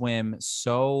would swim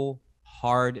so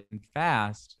hard and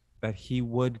fast that he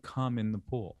would come in the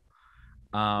pool.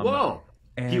 Whoa!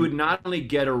 He would not only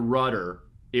get a rudder,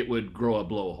 it would grow a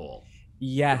blowhole.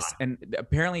 Yes, and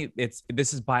apparently this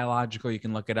is biological. You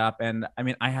can look it up, and I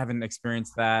mean, I haven't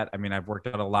experienced that. I mean, I've worked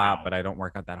out a lot, but I don't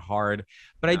work out that hard.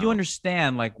 But I do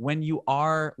understand, like, when you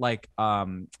are like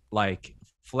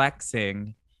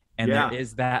flexing. And there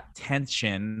is that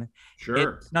tension.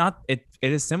 Sure. It's not. It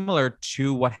is similar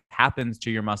to what happens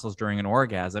to your muscles during an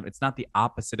orgasm. It's not the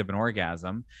opposite of an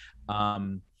orgasm.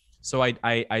 So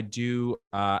I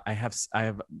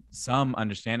have some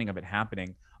understanding of it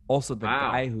happening. Also, the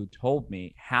guy who told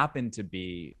me happened to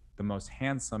be the most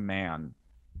handsome man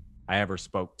I ever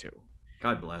spoke to.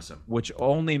 God bless him. Which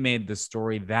only made the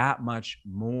story that much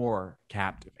more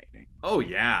captivating. Oh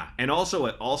yeah, and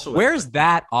also where's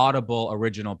that Audible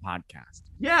original podcast?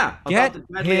 Yeah, get about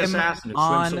the deadly him assassin who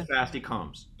on. Swims so fast he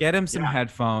comes. Get him some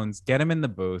headphones. Get him in the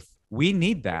booth. We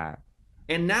need that.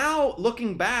 And now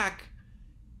looking back,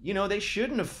 you know, they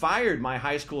shouldn't have fired my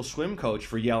high school swim coach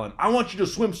for yelling, "I want you to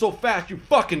swim so fast you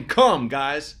fucking come,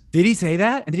 guys." Did he say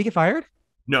that? And did he get fired?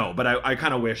 No, but I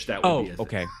kind of wish that would be a thing.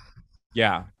 Okay.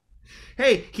 Yeah.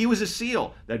 Hey, he was a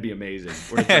SEAL. That'd be amazing.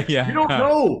 Where it's like, you don't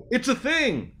know. It's a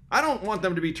thing. I don't want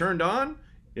them to be turned on.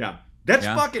 Yeah. That's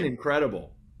fucking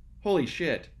incredible. Holy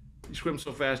shit. You swim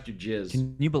so fast, you jizz.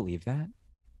 Can you believe that?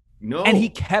 No. And he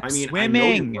kept swimming. I know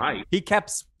you're right. He kept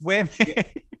swimming.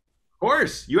 Of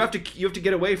course. You have to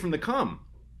get away from the cum.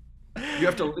 You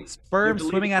have to sperm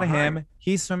swimming out of him.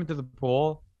 He's swimming to the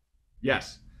pool.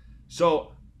 Yes.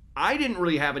 So I didn't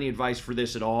really have any advice for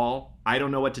this at all. I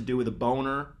don't know what to do with a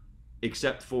boner,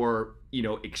 except for, you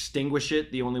know, extinguish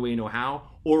it the only way you know how,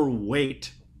 or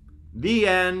wait. The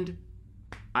end.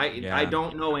 I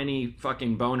don't know any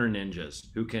fucking boner ninjas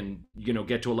who can, you know,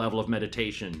 get to a level of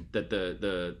meditation that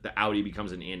the outie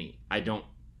becomes an innie. I don't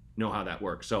know how that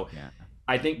works. So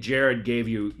I think Jared gave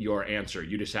you your answer.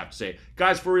 You just have to say,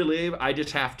 guys, before we leave, I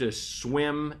just have to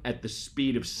swim at the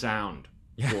speed of sound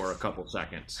for a couple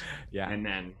seconds. Yeah. And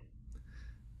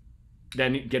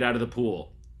then get out of the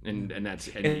pool. And that's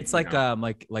it's like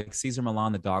Cesar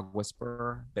Millan, the dog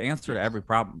whisperer. The answer to every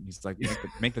problem. He's like,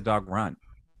 make the dog run.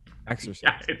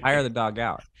 Exercise. Tire the dog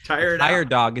out. Tired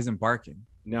dog isn't barking.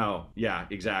 No, yeah,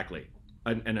 exactly.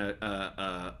 And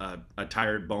a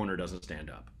tired boner doesn't stand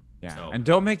up. Yeah. So. And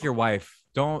don't make your wife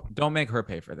don't make her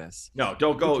pay for this. No,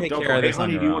 don't go. Hey,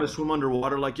 honey, do you want to swim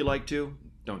underwater like you like to?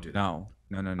 Don't do that.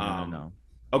 No.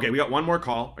 Okay, we got one more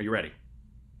call. Are you ready?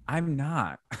 I'm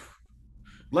not.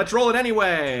 Let's roll it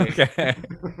anyway. Okay.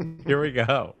 Here we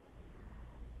go.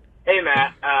 Hey,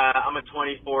 Matt. I'm a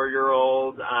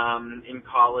 24-year-old in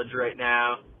college right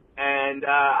now, and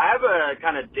I have a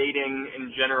kind of dating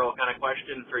in general kind of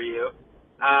question for you.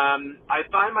 I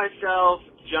find myself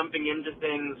jumping into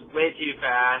things way too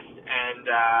fast and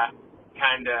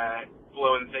kind of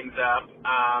blowing things up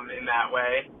in that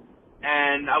way.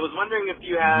 And I was wondering if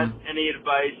you had any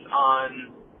advice on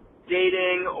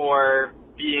dating or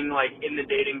being like in the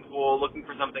dating pool, looking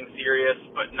for something serious,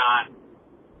 but not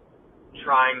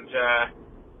trying to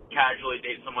casually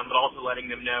date someone, but also letting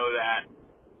them know that,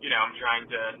 I'm trying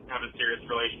to have a serious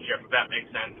relationship, if that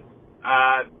makes sense.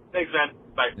 Thanks, man.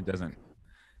 Bye. It doesn't.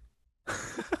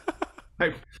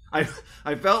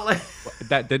 I felt like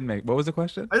That didn't make. What was the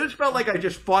question? I just felt like I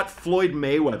just fought Floyd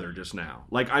Mayweather just now.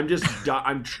 Like I'm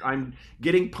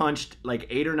getting punched like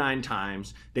 8 or 9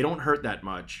 times. They don't hurt that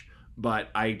much, but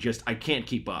I can't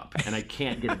keep up, and I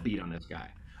can't get a beat on this guy.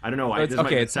 I don't know.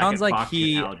 Okay, it sounds like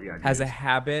he has a used.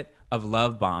 habit of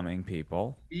love bombing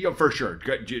people. Yeah, for sure.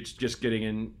 Just getting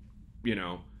in,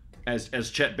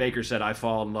 as Chet Baker said, I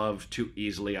fall in love too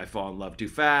easily. I fall in love too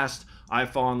fast. I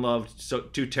fall in love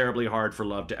too terribly hard for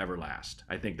love to ever last.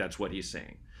 I think that's what he's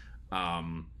saying.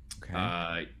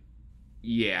 Okay.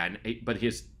 Yeah, but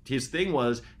his thing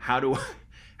was how do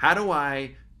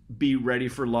I be ready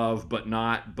for love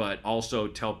but also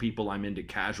tell people I'm into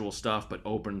casual stuff but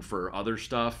open for other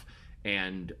stuff.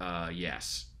 And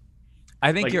yes,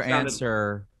 I think like your it sounded-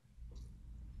 answer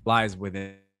lies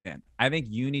within. I think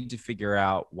you need to figure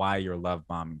out why you're love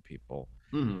bombing people.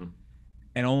 Mhm.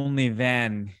 And only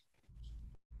then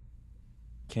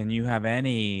can you have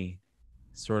any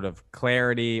sort of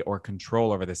clarity or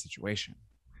control over the situation.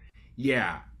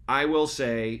 Yeah, I will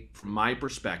say from my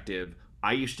perspective,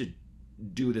 I used to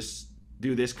do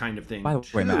this kind of thing By the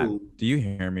way, too. Matt, do you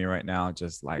hear me right now?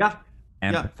 Just like Yeah.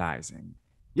 empathizing,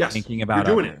 Yes, thinking about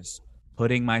you're doing others,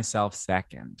 putting myself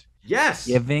second, Yes.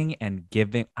 giving and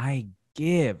giving. I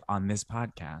give on this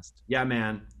podcast. Yeah,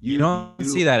 man. You don't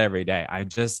see that every day.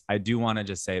 I do want to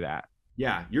just say that.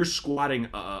 Yeah, you're squatting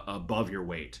above your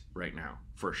weight right now,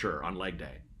 for sure, on leg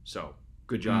day. So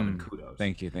good job and kudos.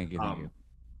 Thank you.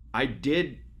 I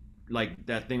did like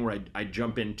that thing where I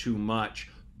jump in too much,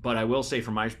 but I will say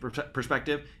from my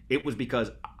perspective, it was because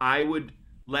I would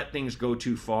let things go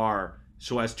too far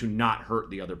so as to not hurt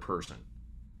the other person.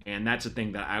 And that's a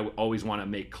thing that I always want to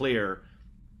make clear.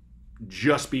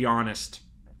 Just be honest.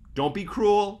 Don't be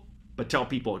cruel, but tell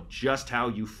people just how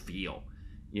you feel.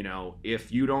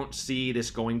 If you don't see this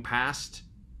going past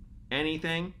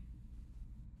anything,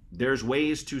 there's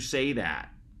ways to say that,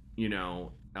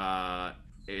 and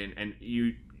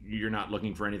you're not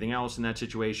looking for anything else in that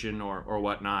situation or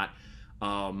whatnot.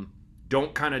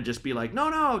 Don't kind of just be like,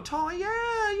 no, Tall,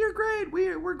 yeah, you're great.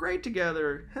 We're great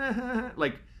together.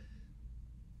 Like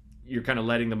you're kind of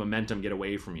letting the momentum get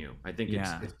away from you. I think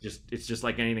it's just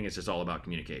like anything. It's just all about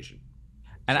communication.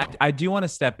 And so. I do want to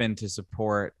step in to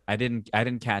support. I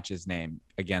didn't catch his name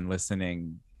again.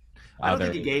 Listening, I don't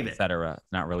think he gave it, etc.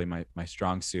 Not really my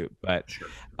strong suit, but sure.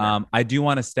 I do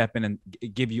want to step in and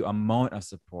give you a moment of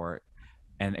support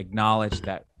and acknowledge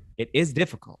that it is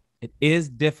difficult. It is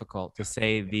difficult to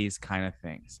say these kind of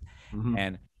things,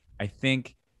 and I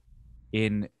think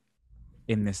in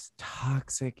this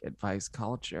toxic advice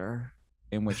culture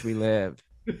in which we live,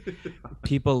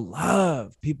 people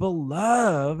love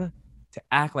to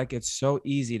act like it's so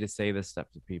easy to say this stuff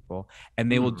to people,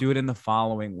 and they will do it in the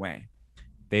following way.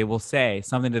 They will say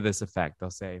something to this effect.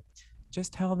 They'll say,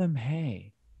 just tell them,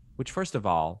 hey, which first of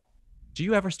all, do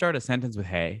you ever start a sentence with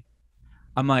hey?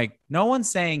 I'm like, no one's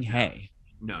saying hey.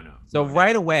 No. So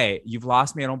right away, you've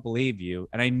lost me. I don't believe you.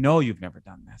 And I know you've never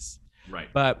done this. Right.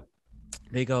 But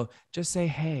they go, just say,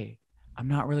 hey, I'm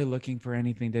not really looking for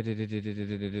anything. And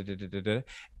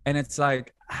it's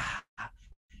like,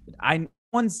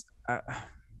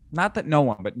 not that no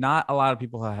one, but not a lot of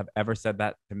people have ever said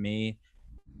that to me.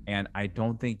 And I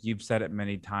don't think you've said it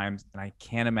many times. And I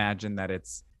can't imagine that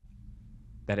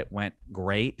it went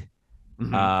great.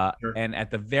 Sure. And at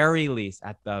the very least,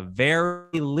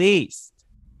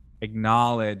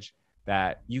 acknowledge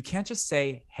that you can't just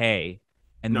say, hey,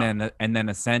 and then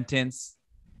a sentence.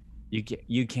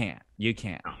 You can't.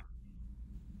 No.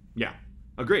 Yeah,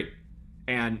 agreed.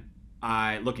 And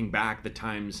looking back, the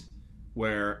times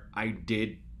where I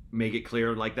did make it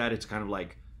clear like that, it's kind of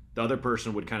like the other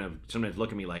person would kind of sometimes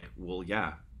look at me like, well,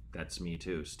 yeah, that's me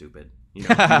too, stupid.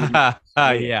 Yeah.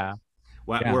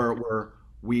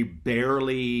 We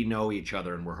barely know each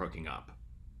other and we're hooking up.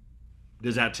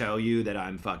 Does that tell you that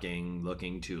I'm fucking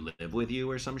looking to live with you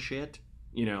or some shit?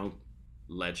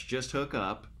 Let's just hook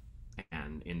up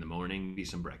and in the morning be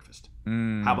some breakfast.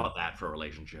 How about that for a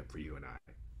relationship for you and I?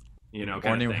 you know,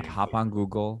 kind Morning, of thing. hop on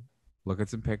Google, look at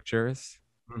some pictures,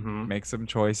 make some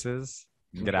choices,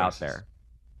 and get out there.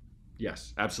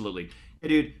 Yes, absolutely. Hey,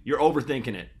 dude, you're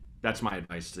overthinking it. That's my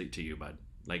advice to you, bud.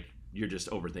 Like, you're just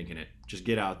overthinking it. Just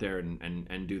get out there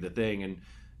and do the thing. And,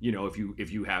 you know, if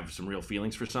you have some real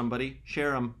feelings for somebody,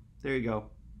 share them. There you go.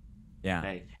 Yeah.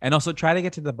 Hey. And also try to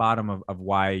get to the bottom of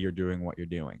why you're doing what you're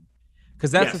doing.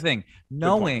 Because that's the thing.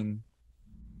 Knowing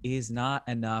is not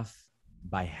enough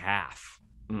by half.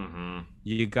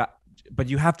 You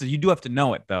do have to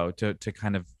know it though to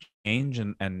kind of change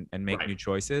and make new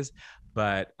choices.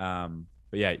 But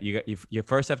yeah, you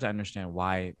first have to understand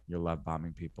why you're love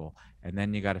bombing people, and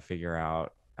then you got to figure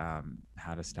out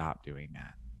how to stop doing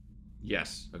that.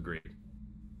 Yes, agreed.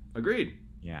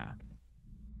 Yeah.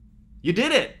 You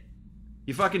did it.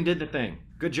 You fucking did the thing.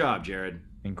 Good job, Jared.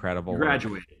 Incredible. You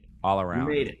graduated. All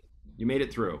around. You made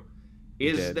it through.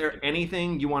 Is there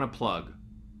anything you want to plug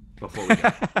before we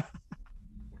go?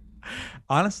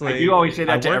 Honestly, you always say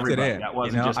that I to worked everybody. it in. That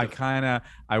wasn't just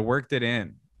I worked it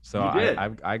in. So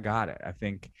I got it. I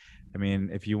mean,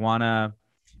 if you wanna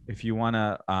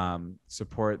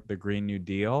support the Green New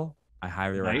Deal, I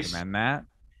highly recommend that.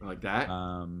 I like that.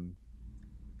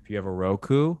 If you have a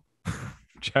Roku,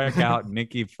 check out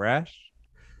Nikki Fresh.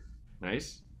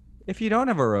 Nice. If you don't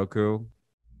have a Roku,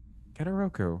 get a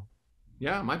Roku.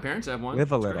 Yeah, my parents have one.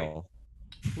 Live a little.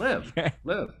 Live.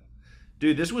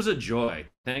 Dude, this was a joy.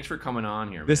 Thanks for coming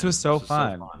on here. This was so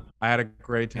fun. I had a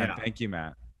great time. Yeah. Thank you,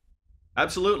 Matt.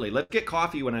 Absolutely. Let's get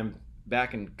coffee when I'm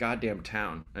back in goddamn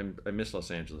town. I miss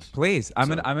Los Angeles. Please. I'm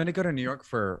gonna go to New York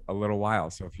for a little while.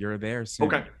 So if you're there soon,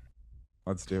 okay,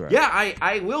 let's do it. Yeah,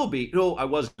 I will be. No, I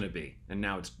was gonna be, and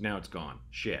now it's gone.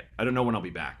 Shit. I don't know when I'll be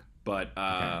back. But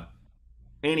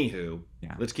anywho,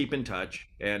 let's keep in touch.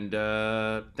 And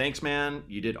thanks, man.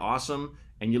 You did awesome,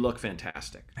 and you look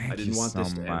fantastic. Thank I didn't you want so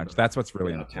this to much. end. That's what's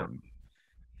really important.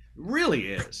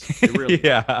 Really is. It really is.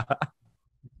 Yeah.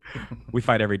 We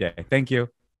fight every day. Thank you.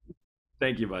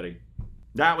 Thank you, buddy.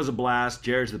 That was a blast.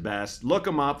 Jared's the best. Look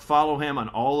him up. Follow him on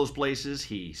all those places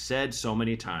he said so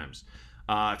many times.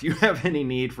 If you have any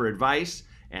need for advice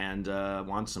and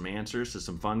want some answers to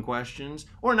some fun questions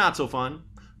or not so fun,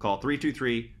 call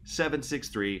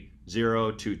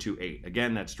 323-763-0228.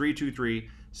 Again, that's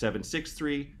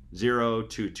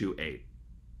 323-763-0228.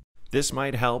 This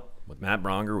Might Help with Matt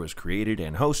Braunger was created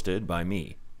and hosted by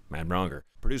me, Matt Braunger.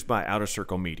 Produced by Outer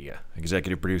Circle Media.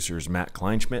 Executive producers Matt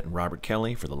Kleinschmidt and Robert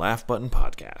Kelly for the Laugh Button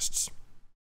Podcasts.